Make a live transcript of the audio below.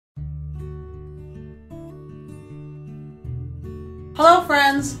Hello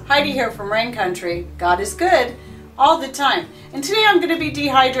friends, Heidi here from Rain Country. God is good all the time. And today I'm going to be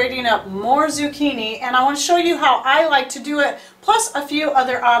dehydrating up more zucchini, and I want to show you how I like to do it, plus a few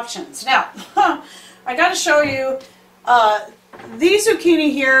other options. Now, I got to show you these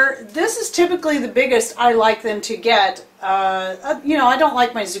zucchini here. This is typically the biggest I like them to get. You know, I don't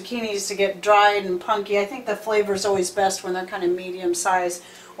like my zucchinis to get dried and punky. I think the flavor is always best when they're kind of medium size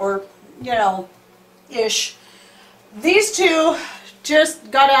or, you know, ish. These two just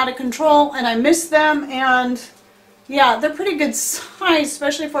got out of control and I missed them, and yeah, they're pretty good size,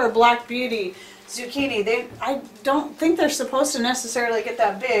 especially for a Black Beauty zucchini. I don't think they're supposed to necessarily get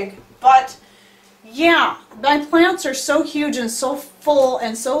that big, but yeah, my plants are so huge and so full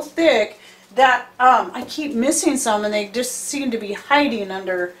and so thick that I keep missing some, and they just seem to be hiding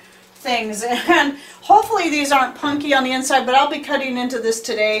under things. And hopefully these aren't punky on the inside, but I'll be cutting into this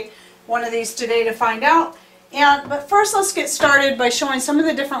today, one of these today, to find out. But first, let's get started by showing some of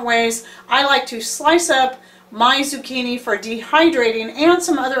the different ways I like to slice up my zucchini for dehydrating, and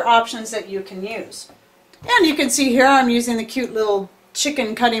some other options that you can use. And you can see here I'm using the cute little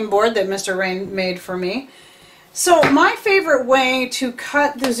chicken cutting board that Mr. Rain made for me. So my favorite way to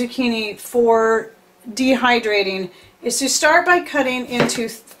cut the zucchini for dehydrating is to start by cutting into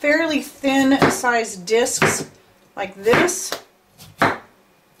fairly thin sized discs like this,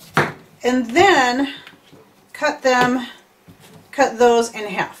 and then cut those in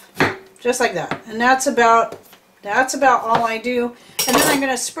half, just like that. And that's about all I do. And then I'm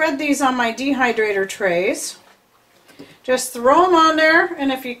going to spread these on my dehydrator trays. Just throw them on there,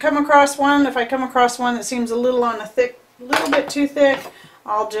 and if I come across one that seems a little bit too thick,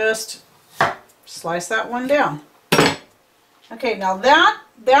 I'll just slice that one down. Okay, now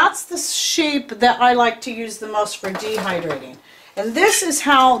that's the shape that I like to use the most for dehydrating. And this is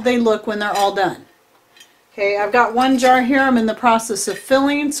how they look when they're all done. Okay, I've got one jar here I'm in the process of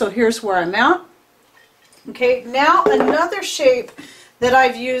filling, so here's where I'm at. Okay, now another shape that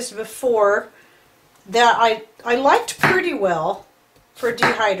I've used before that I liked pretty well for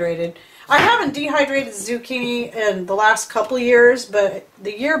dehydrated. I haven't dehydrated zucchini in the last couple years, but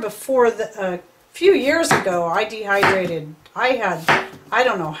the year before, a few years ago, I dehydrated. I had, I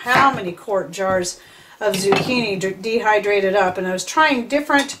don't know how many quart jars of zucchini dehydrated up, and I was trying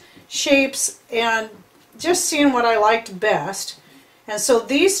different shapes and just seeing what I liked best. And so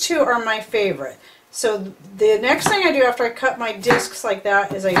these two are my favorite. So the next thing I do after I cut my discs like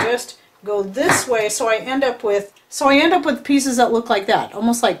that is I just go this way, so I end up with pieces that look like that,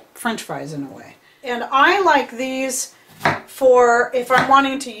 almost like French fries in a way. And I like these for if I'm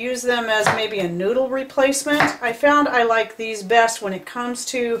wanting to use them as maybe a noodle replacement. I found I like these best when it comes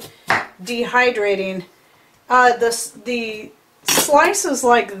to dehydrating. The slices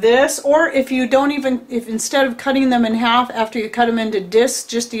like this, or if instead of cutting them in half after you cut them into discs,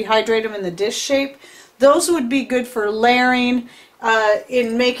 just dehydrate them in the disc shape, those would be good for layering,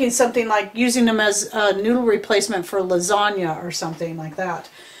 in making something like using them as a noodle replacement for lasagna or something like that.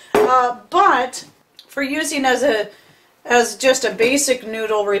 But for using as just a basic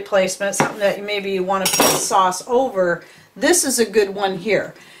noodle replacement, something that maybe you want to put sauce over, this is a good one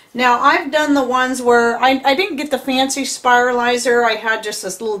here. Now, I've done the ones where I didn't get the fancy spiralizer. I had just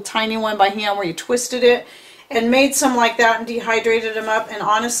this little tiny one by hand where you twisted it, and made some like that and dehydrated them up. And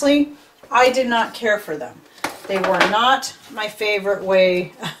honestly, I did not care for them. They were not my favorite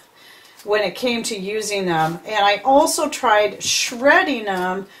way when it came to using them. And I also tried shredding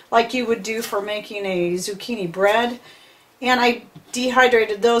them like you would do for making a zucchini bread. And I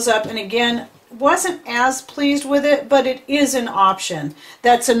dehydrated those up, and again, wasn't as pleased with it, but it is an option.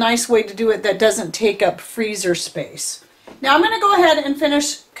 That's a nice way to do it that doesn't take up freezer space. Now I'm going to go ahead and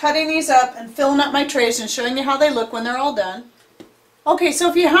finish cutting these up and filling up my trays and showing you how they look when they're all done. Okay, so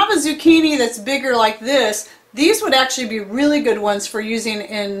if you have a zucchini that's bigger like this, these would actually be really good ones for using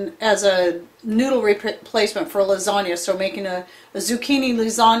as a noodle replacement for lasagna, so making a zucchini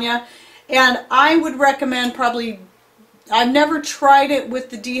lasagna. And I would recommend probably, I've never tried it with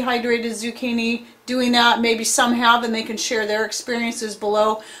the dehydrated zucchini, doing that. Maybe some have, and they can share their experiences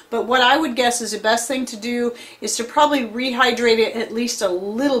below. But what I would guess is the best thing to do is to probably rehydrate it at least a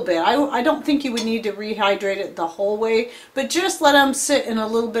little bit. I don't think you would need to rehydrate it the whole way, but just let them sit in a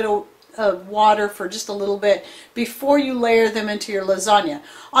little bit of water for just a little bit before you layer them into your lasagna.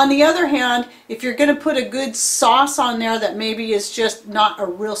 On the other hand, if you're going to put a good sauce on there that maybe is just not a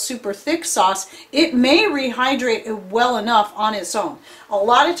real super thick sauce, it may rehydrate it well enough on its own. A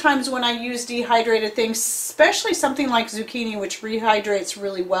lot of times when I use dehydrated things, especially something like zucchini, which rehydrates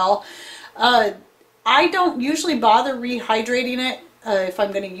really well, I don't usually bother rehydrating it if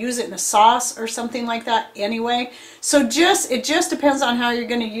I'm going to use it in a sauce or something like that anyway. So it just depends on how you're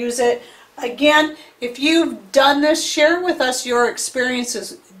going to use it. Again, if you've done this, share with us your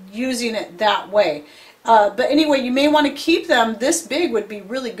experiences using it that way. But anyway, you may want to keep them this big, would be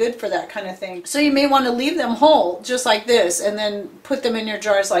really good for that kind of thing. So you may want to leave them whole, just like this, and then put them in your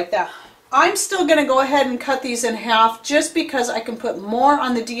jars like that. I'm still going to go ahead and cut these in half just because I can put more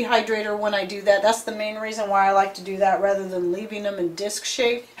on the dehydrator when I do that. That's the main reason why I like to do that rather than leaving them in disc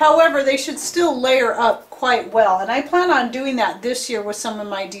shape. However, they should still layer up quite well, and I plan on doing that this year with some of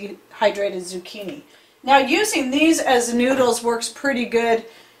my dehydrated zucchini. Now, using these as noodles works pretty good.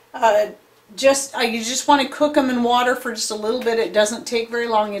 You just want to cook them in water for just a little bit. It doesn't take very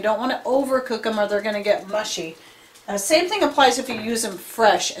long. You don't want to overcook them or they're going to get mushy. Same thing applies if you use them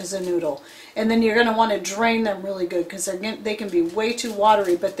fresh as a noodle. And then you're going to want to drain them really good because they can be way too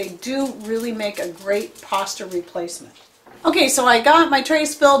watery, but they do really make a great pasta replacement. Okay, so I got my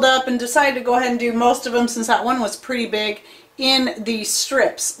trays filled up and decided to go ahead and do most of them, since that one was pretty big, in the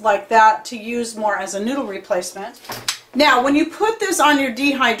strips like that to use more as a noodle replacement. Now, when you put this on your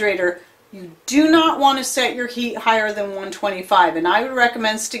dehydrator, you do not want to set your heat higher than 125, and I would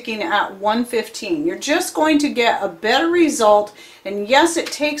recommend sticking at 115. You're just going to get a better result, and yes, it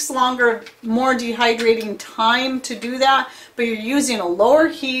takes longer, more dehydrating time to do that, but you're using a lower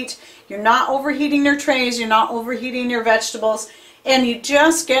heat, you're not overheating your trays, you're not overheating your vegetables, and you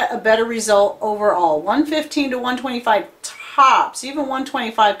just get a better result overall. 115 to 125 tops. Even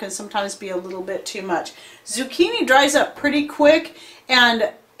 125 can sometimes be a little bit too much. Zucchini dries up pretty quick,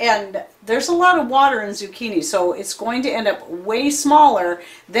 and there's a lot of water in zucchini, so it's going to end up way smaller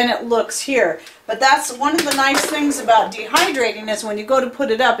than it looks here. But that's one of the nice things about dehydrating, is when you go to put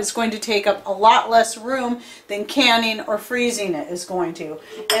it up, it's going to take up a lot less room than canning or freezing it is going to.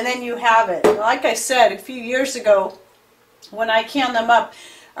 And then you have it. Like I said, a few years ago, when I canned them up,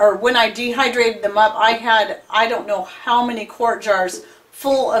 or when I dehydrated them up, I had, I don't know how many quart jars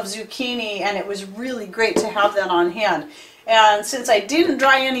full of zucchini, and it was really great to have that on hand. And since I didn't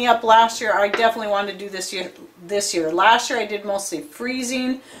dry any up last year, I definitely wanted to do this year. Last year I did mostly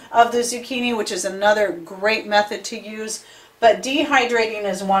freezing of the zucchini, which is another great method to use. But dehydrating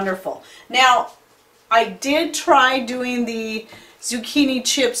is wonderful. Now, I did try doing the zucchini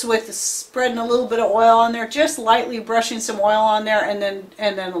chips with spreading a little bit of oil on there, just lightly brushing some oil on there, and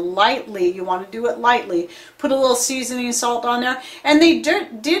then lightly, you want to do it lightly, put a little seasoning salt on there, and they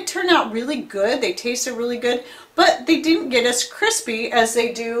did turn out really good. They tasted really good, but they didn't get as crispy as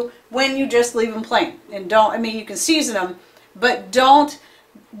they do when you just leave them plain. And don't, I mean, you can season them, but don't,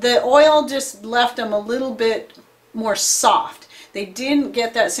 the oil just left them a little bit more soft. They didn't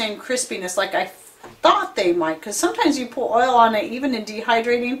get that same crispiness like I thought they might, because sometimes you put oil on it, even in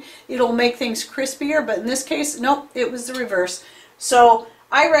dehydrating, it'll make things crispier, but in this case, nope, it was the reverse. So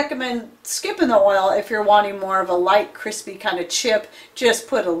I recommend skipping the oil if you're wanting more of a light, crispy kind of chip. Just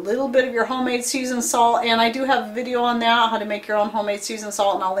put a little bit of your homemade seasoned salt, and I do have a video on that, how to make your own homemade seasoned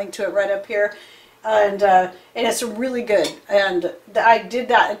salt, and I'll link to it right up here. And it's really good, and I did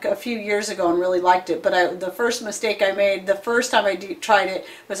that a few years ago and really liked it. But the first mistake I made the first time I tried it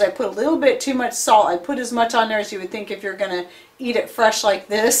was I put a little bit too much salt. I put as much on there as you would think if you're going to eat it fresh like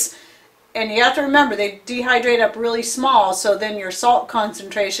this. And you have to remember, they dehydrate up really small, so then your salt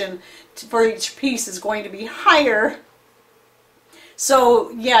concentration for each piece is going to be higher. So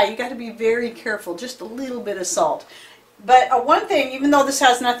yeah, you got to be very careful, just a little bit of salt. But one thing, even though this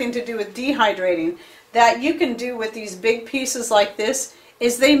has nothing to do with dehydrating, that you can do with these big pieces like this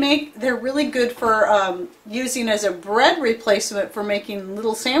is they're really good for using as a bread replacement for making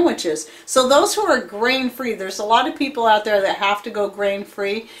little sandwiches. So those who are grain-free, there's a lot of people out there that have to go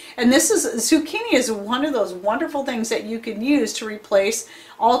grain-free, and zucchini is one of those wonderful things that you can use to replace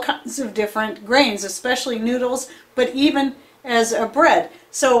all kinds of different grains, especially noodles, but even as a bread.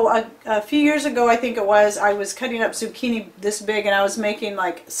 So a few years ago, I think it was, I was cutting up zucchini this big, and I was making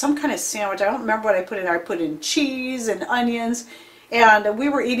like some kind of sandwich. I don't remember what I put in. I put in cheese and onions, and we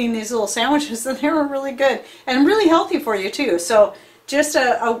were eating these little sandwiches, and they were really good and really healthy for you too. So just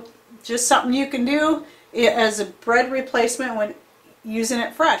just something you can do as a bread replacement when using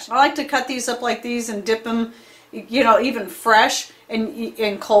it fresh. I like to cut these up like these and dip them, you know, even fresh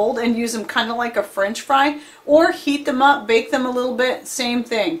and cold, and use them kind of like a French fry, or heat them up, bake them a little bit, same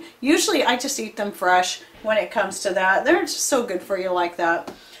thing. Usually I just eat them fresh when it comes to that. They're just so good for you like that.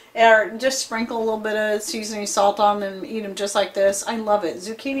 Or just sprinkle a little bit of seasoning salt on them and eat them just like this. I love it.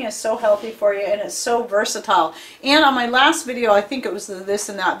 Zucchini is so healthy for you, and it's so versatile. And on my last video, I think it was this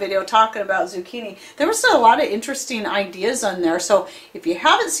and that video talking about zucchini, there was a lot of interesting ideas on there. So if you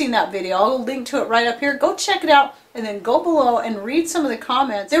haven't seen that video, I'll link to it right up here. Go check it out. and then go below and read some of the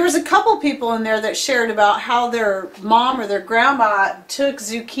comments. There was a couple people in there that shared about how their mom or their grandma took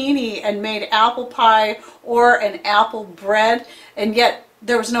zucchini and made apple pie or an apple bread, and yet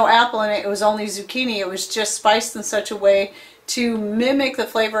there was no apple in it, it was only zucchini. It was just spiced in such a way to mimic the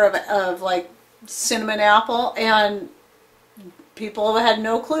flavor of like cinnamon apple, and people had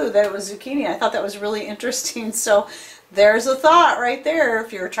no clue that it was zucchini. I thought that was really interesting. So there's a thought right there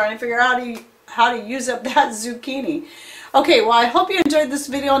if you're trying to figure out how to use up that zucchini. Okay, well, I hope you enjoyed this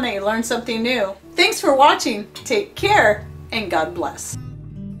video and that you learned something new. Thanks for watching. Take care and God bless.